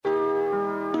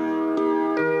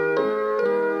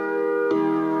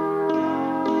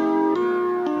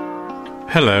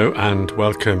Hello and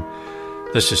welcome.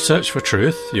 This is Search for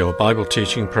Truth, your Bible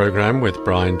teaching program with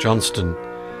Brian Johnston.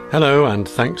 Hello and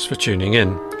thanks for tuning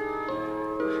in.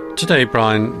 Today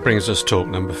Brian brings us talk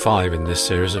number 5 in this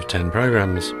series of 10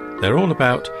 programs. They're all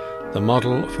about the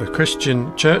model for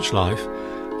Christian church life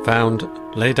found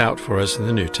laid out for us in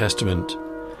the New Testament.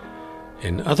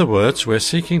 In other words, we're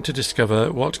seeking to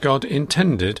discover what God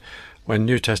intended when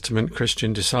New Testament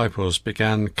Christian disciples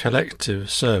began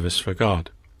collective service for God.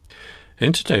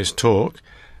 In today's talk,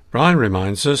 Brian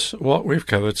reminds us what we've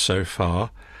covered so far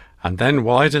and then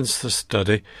widens the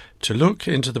study to look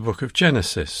into the book of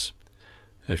Genesis.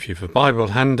 If you've a Bible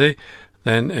handy,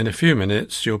 then in a few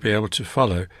minutes you'll be able to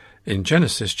follow in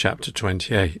Genesis chapter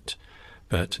 28.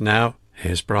 But now,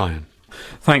 here's Brian.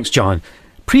 Thanks, John.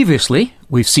 Previously,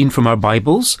 we've seen from our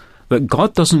Bibles that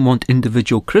God doesn't want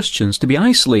individual Christians to be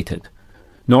isolated,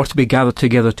 nor to be gathered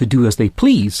together to do as they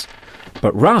please,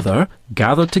 but rather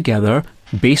gathered together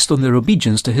based on their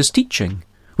obedience to his teaching,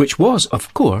 which was,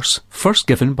 of course, first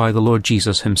given by the Lord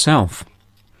Jesus himself.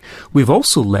 We've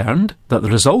also learned that the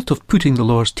result of putting the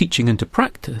Lord's teaching into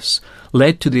practice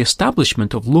led to the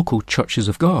establishment of local churches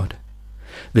of God.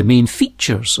 The main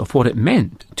features of what it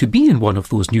meant to be in one of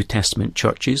those New Testament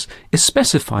churches is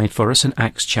specified for us in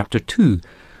Acts chapter 2,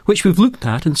 which we've looked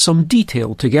at in some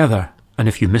detail together, and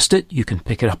if you missed it, you can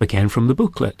pick it up again from the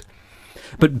booklet.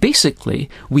 But basically,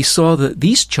 we saw that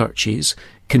these churches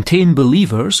contain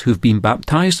believers who've been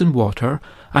baptized in water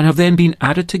and have then been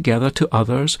added together to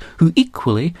others who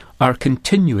equally are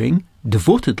continuing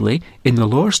devotedly in the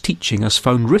Lord's teaching as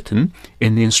found written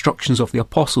in the instructions of the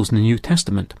apostles in the New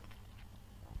Testament.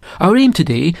 Our aim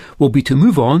today will be to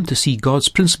move on to see God's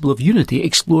principle of unity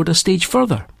explored a stage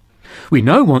further. We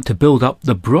now want to build up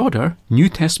the broader New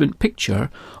Testament picture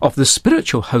of the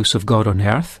spiritual house of God on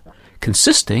earth,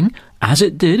 consisting, as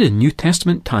it did in New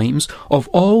Testament times, of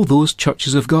all those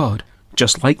churches of God,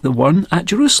 just like the one at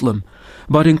Jerusalem,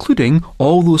 but including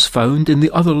all those found in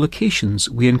the other locations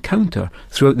we encounter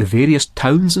throughout the various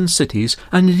towns and cities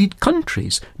and indeed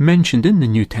countries mentioned in the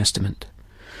New Testament.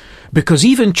 Because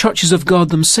even churches of God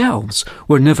themselves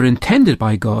were never intended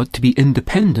by God to be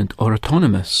independent or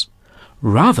autonomous.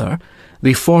 Rather,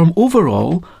 they form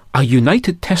overall a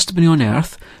united testimony on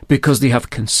earth because they have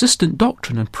consistent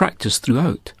doctrine and practice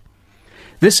throughout.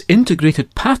 This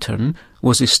integrated pattern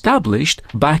was established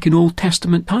back in Old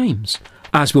Testament times,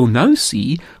 as we'll now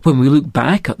see when we look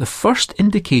back at the first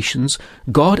indications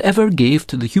God ever gave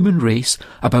to the human race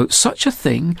about such a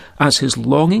thing as his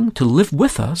longing to live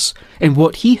with us in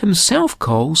what he himself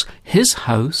calls his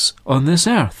house on this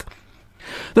earth.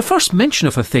 The first mention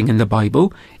of a thing in the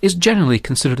Bible is generally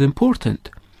considered important,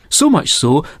 so much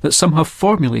so that some have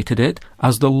formulated it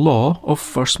as the law of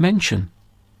first mention.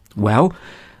 Well,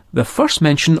 the first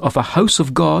mention of a house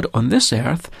of God on this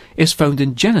earth is found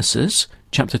in Genesis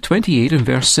chapter 28 and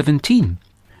verse 17,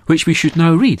 which we should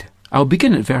now read. I'll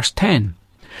begin at verse 10.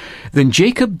 Then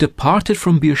Jacob departed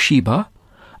from Beersheba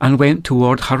and went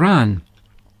toward Haran.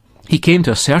 He came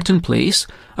to a certain place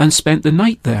and spent the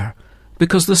night there,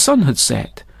 because the sun had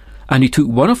set, and he took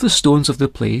one of the stones of the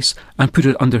place and put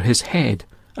it under his head,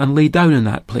 and lay down in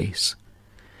that place.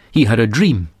 He had a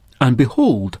dream, and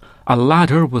behold, a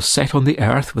ladder was set on the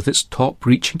earth with its top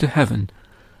reaching to heaven,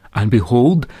 and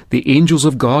behold, the angels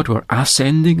of God were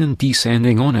ascending and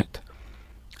descending on it.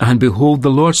 And behold, the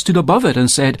Lord stood above it and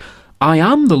said, I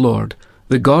am the Lord,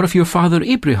 the God of your father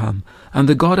Abraham, and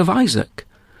the God of Isaac.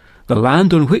 The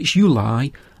land on which you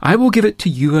lie, I will give it to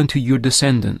you and to your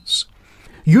descendants.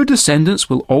 Your descendants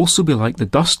will also be like the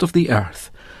dust of the earth,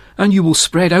 and you will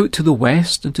spread out to the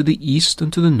west and to the east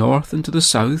and to the north and to the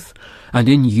south, and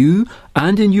in you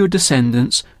and in your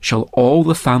descendants shall all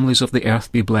the families of the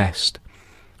earth be blessed.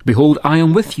 Behold, I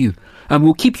am with you, and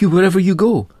will keep you wherever you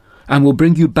go, and will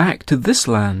bring you back to this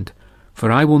land,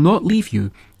 for I will not leave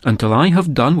you until I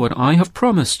have done what I have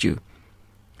promised you.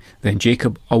 Then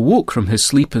Jacob awoke from his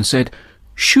sleep and said,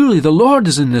 Surely the Lord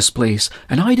is in this place,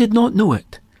 and I did not know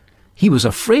it. He was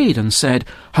afraid and said,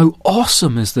 How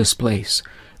awesome is this place!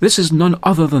 This is none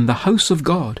other than the house of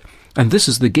God, and this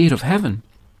is the gate of heaven.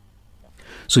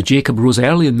 So Jacob rose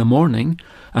early in the morning,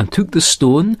 and took the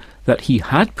stone that he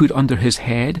had put under his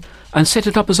head, and set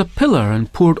it up as a pillar,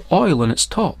 and poured oil on its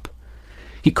top.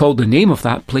 He called the name of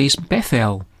that place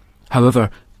Bethel.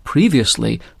 However,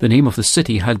 previously the name of the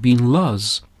city had been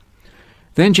Luz.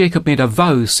 Then Jacob made a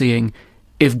vow, saying,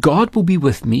 If God will be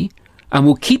with me, and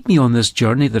will keep me on this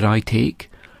journey that I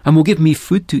take, and will give me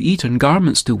food to eat and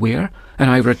garments to wear, and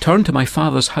I return to my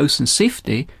father's house in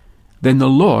safety, then the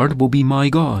Lord will be my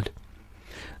God.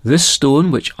 This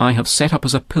stone which I have set up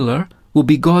as a pillar will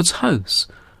be God's house,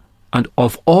 and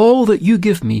of all that you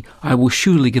give me, I will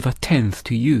surely give a tenth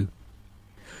to you.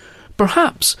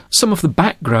 Perhaps some of the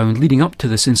background leading up to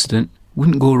this incident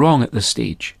wouldn't go wrong at this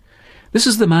stage. This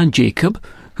is the man Jacob,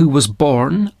 who was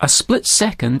born a split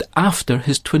second after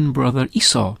his twin brother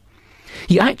Esau.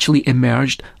 He actually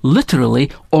emerged literally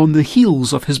on the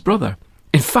heels of his brother.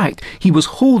 In fact, he was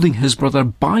holding his brother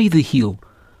by the heel,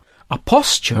 a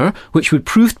posture which would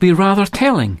prove to be rather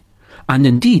telling, and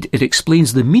indeed it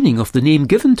explains the meaning of the name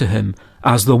given to him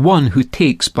as the one who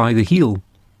takes by the heel.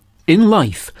 In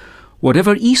life,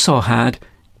 whatever Esau had,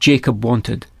 Jacob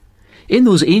wanted. In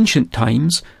those ancient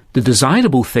times, the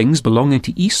desirable things belonging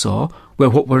to Esau were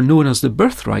what were known as the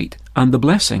birthright and the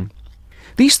blessing.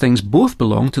 These things both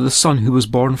belonged to the son who was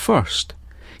born first.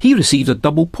 He received a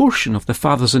double portion of the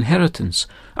father's inheritance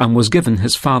and was given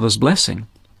his father's blessing.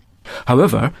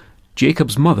 However,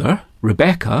 Jacob's mother,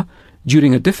 Rebekah,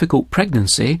 during a difficult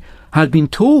pregnancy, had been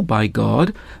told by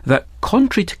God that,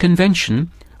 contrary to convention,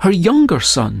 her younger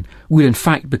son would in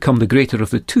fact become the greater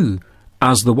of the two,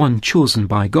 as the one chosen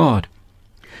by God.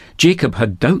 Jacob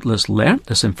had doubtless learnt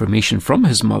this information from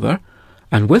his mother,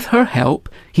 and with her help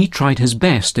he tried his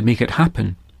best to make it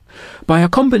happen. By a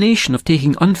combination of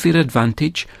taking unfair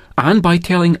advantage and by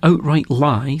telling outright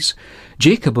lies,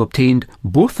 Jacob obtained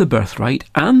both the birthright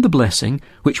and the blessing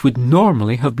which would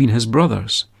normally have been his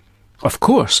brother's. Of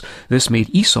course, this made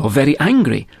Esau very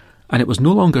angry, and it was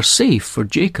no longer safe for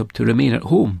Jacob to remain at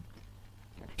home.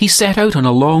 He set out on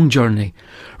a long journey,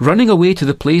 running away to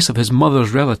the place of his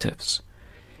mother's relatives.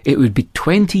 It would be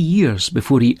 20 years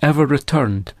before he ever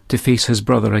returned to face his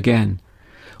brother again.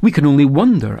 We can only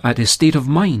wonder at his state of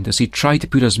mind as he tried to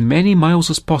put as many miles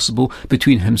as possible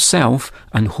between himself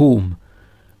and home.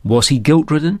 Was he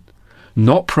guilt-ridden,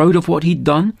 not proud of what he'd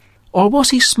done, or was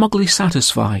he smugly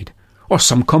satisfied, or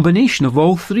some combination of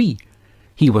all three?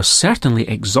 He was certainly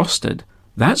exhausted,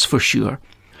 that's for sure,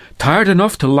 tired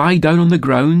enough to lie down on the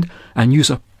ground and use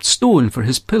a stone for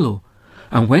his pillow,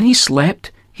 and when he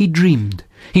slept, he dreamed.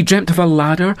 He dreamt of a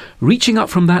ladder reaching up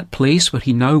from that place where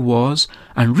he now was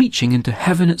and reaching into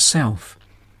heaven itself.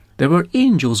 There were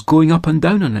angels going up and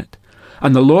down on it,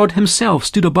 and the Lord himself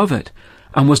stood above it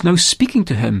and was now speaking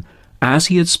to him as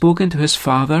he had spoken to his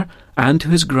father and to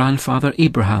his grandfather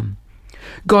Abraham.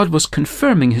 God was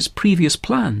confirming his previous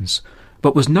plans,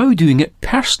 but was now doing it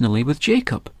personally with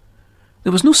Jacob.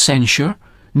 There was no censure,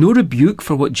 no rebuke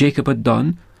for what Jacob had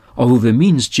done, although the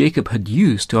means Jacob had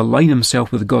used to align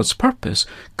himself with God's purpose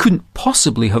couldn't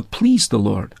possibly have pleased the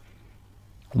Lord.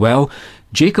 Well,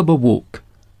 Jacob awoke,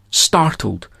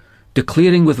 startled,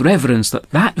 declaring with reverence that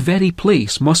that very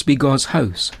place must be God's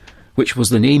house, which was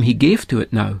the name he gave to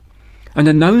it now, and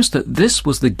announced that this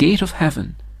was the gate of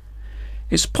heaven.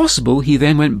 It's possible he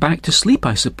then went back to sleep,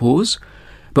 I suppose,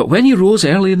 but when he rose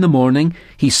early in the morning,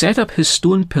 he set up his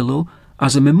stone pillow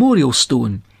as a memorial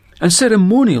stone and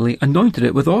ceremonially anointed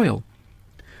it with oil.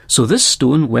 So this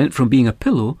stone went from being a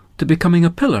pillow to becoming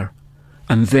a pillar,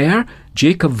 and there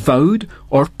Jacob vowed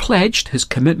or pledged his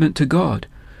commitment to God.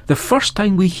 The first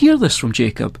time we hear this from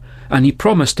Jacob, and he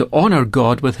promised to honour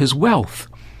God with his wealth.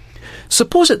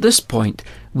 Suppose at this point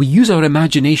we use our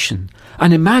imagination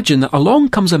and imagine that along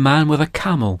comes a man with a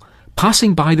camel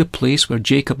passing by the place where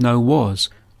Jacob now was,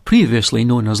 previously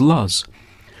known as Luz.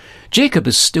 Jacob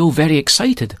is still very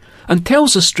excited and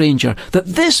tells the stranger that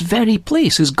this very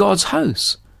place is God's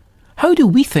house. How do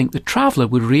we think the traveller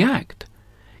would react?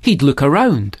 He'd look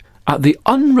around at the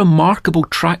unremarkable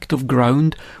tract of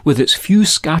ground with its few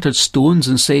scattered stones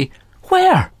and say,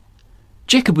 "Where?"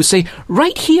 Jacob would say,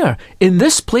 "Right here, in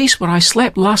this place where I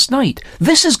slept last night.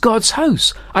 This is God's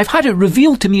house. I've had it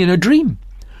revealed to me in a dream."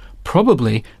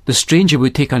 Probably the stranger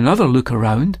would take another look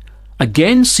around,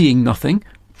 again seeing nothing,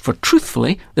 for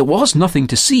truthfully there was nothing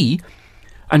to see,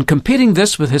 and comparing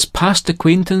this with his past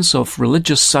acquaintance of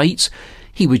religious sites,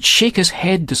 he would shake his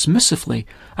head dismissively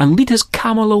and lead his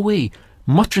camel away,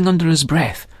 muttering under his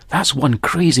breath, "That's one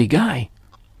crazy guy."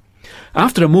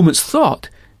 After a moment's thought,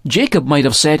 Jacob might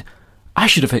have said, "I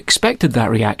should have expected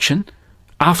that reaction.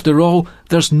 After all,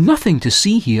 there's nothing to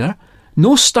see here.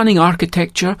 No stunning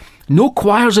architecture, no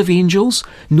choirs of angels,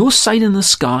 no sign in the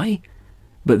sky."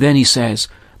 But then he says,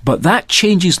 "But that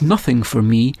changes nothing for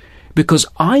me, because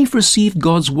I've received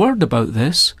God's word about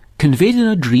this, conveyed in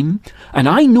a dream, and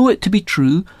I know it to be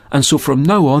true, and so from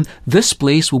now on this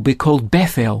place will be called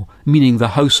Bethel, meaning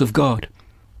the house of God."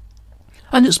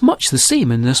 And it's much the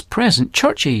same in this present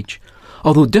church age,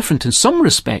 although different in some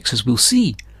respects, as we'll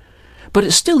see. But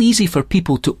it's still easy for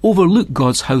people to overlook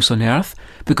God's house on earth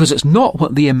because it's not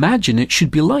what they imagine it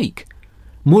should be like.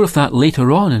 More of that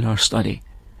later on in our study.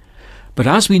 But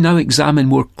as we now examine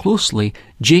more closely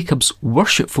Jacob's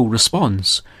worshipful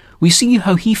response, we see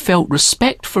how he felt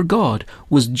respect for God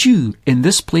was due in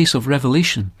this place of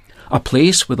revelation, a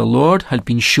place where the Lord had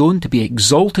been shown to be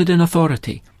exalted in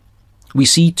authority. We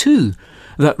see, too,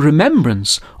 that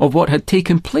remembrance of what had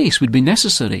taken place would be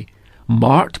necessary,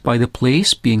 marked by the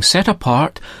place being set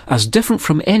apart as different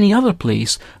from any other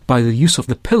place by the use of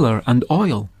the pillar and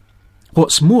oil.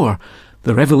 What's more,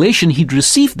 the revelation he'd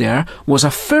received there was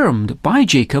affirmed by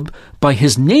Jacob by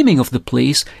his naming of the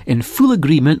place in full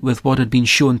agreement with what had been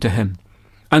shown to him.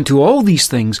 And to all these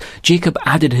things Jacob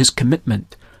added his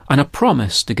commitment and a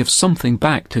promise to give something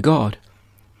back to God.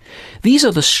 These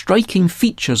are the striking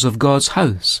features of God's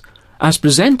house, as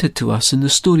presented to us in the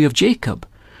story of Jacob,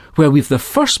 where we've the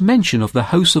first mention of the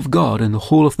house of God in the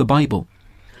whole of the Bible.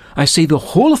 I say the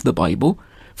whole of the Bible,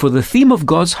 for the theme of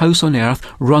God's house on earth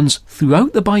runs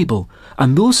throughout the Bible,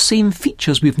 and those same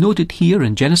features we've noted here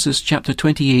in Genesis chapter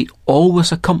 28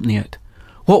 always accompany it.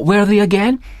 What were they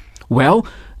again? Well,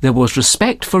 there was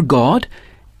respect for God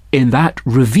in that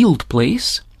revealed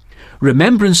place,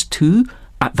 remembrance too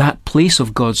at that place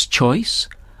of God's choice,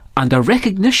 and a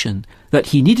recognition that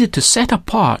he needed to set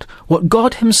apart what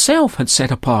God himself had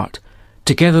set apart,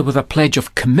 together with a pledge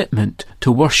of commitment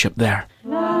to worship there.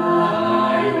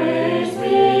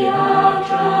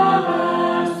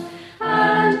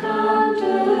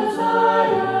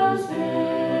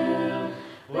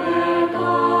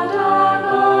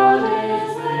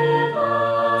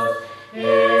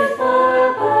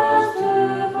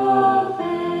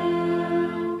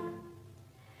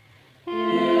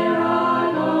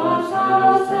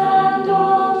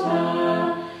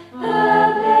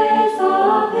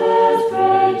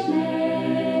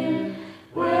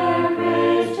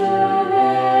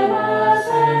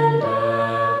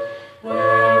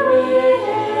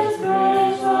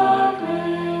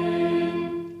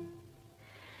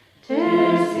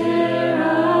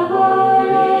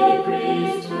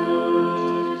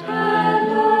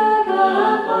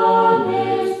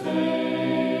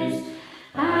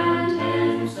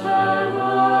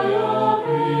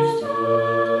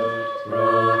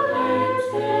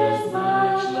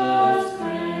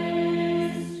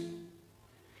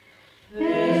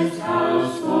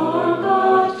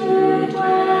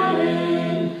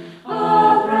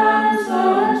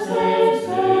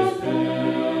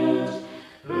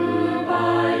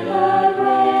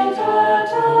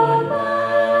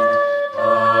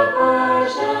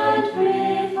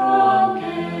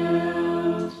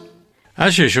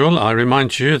 As usual, I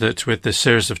remind you that with this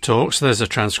series of talks there's a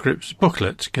transcript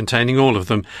booklet containing all of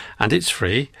them, and it's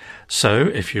free, so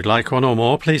if you'd like one or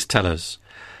more, please tell us.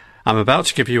 I'm about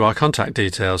to give you our contact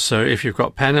details, so if you've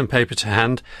got pen and paper to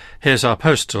hand, here's our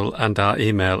postal and our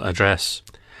email address.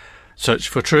 Search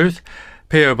for Truth,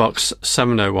 P.O. Box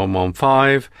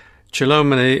 70115,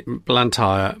 Chilomani,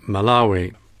 Blantyre,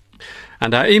 Malawi.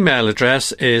 And our email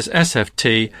address is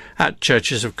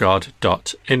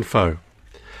sft@churchesofgod.info.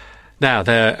 Now,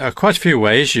 there are quite a few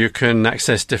ways you can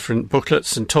access different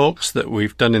booklets and talks that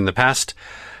we've done in the past,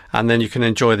 and then you can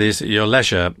enjoy these at your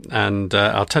leisure. And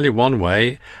I'll tell you one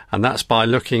way, and that's by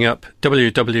looking up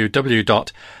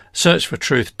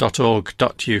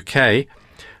www.searchfortruth.org.uk.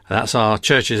 That's our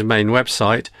church's main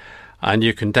website, and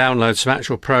you can download some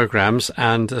actual programmes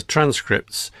and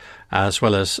transcripts, as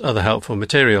well as other helpful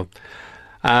material.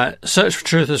 Search for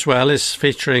Truth as well is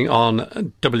featuring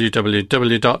on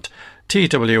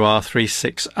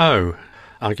www.twr360.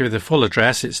 I'll give you the full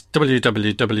address. It's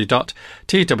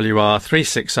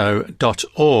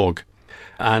www.twr360.org,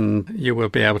 and you will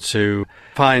be able to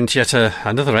find yet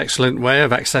another excellent way of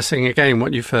accessing again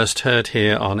what you first heard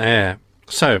here on air.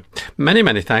 So,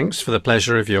 many thanks for the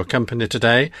pleasure of your company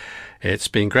today. It's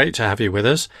been great to have you with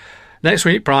us. Next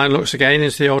week, Brian looks again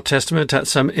into the Old Testament at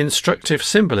some instructive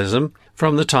symbolism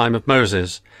from the time of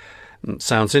Moses.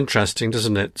 Sounds interesting,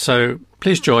 doesn't it? So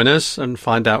please join us and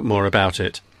find out more about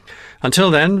it. Until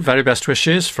then, very best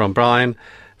wishes from Brian,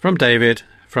 from David,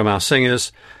 from our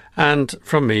singers, and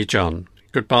from me, John.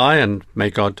 Goodbye, and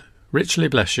may God richly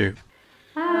bless you.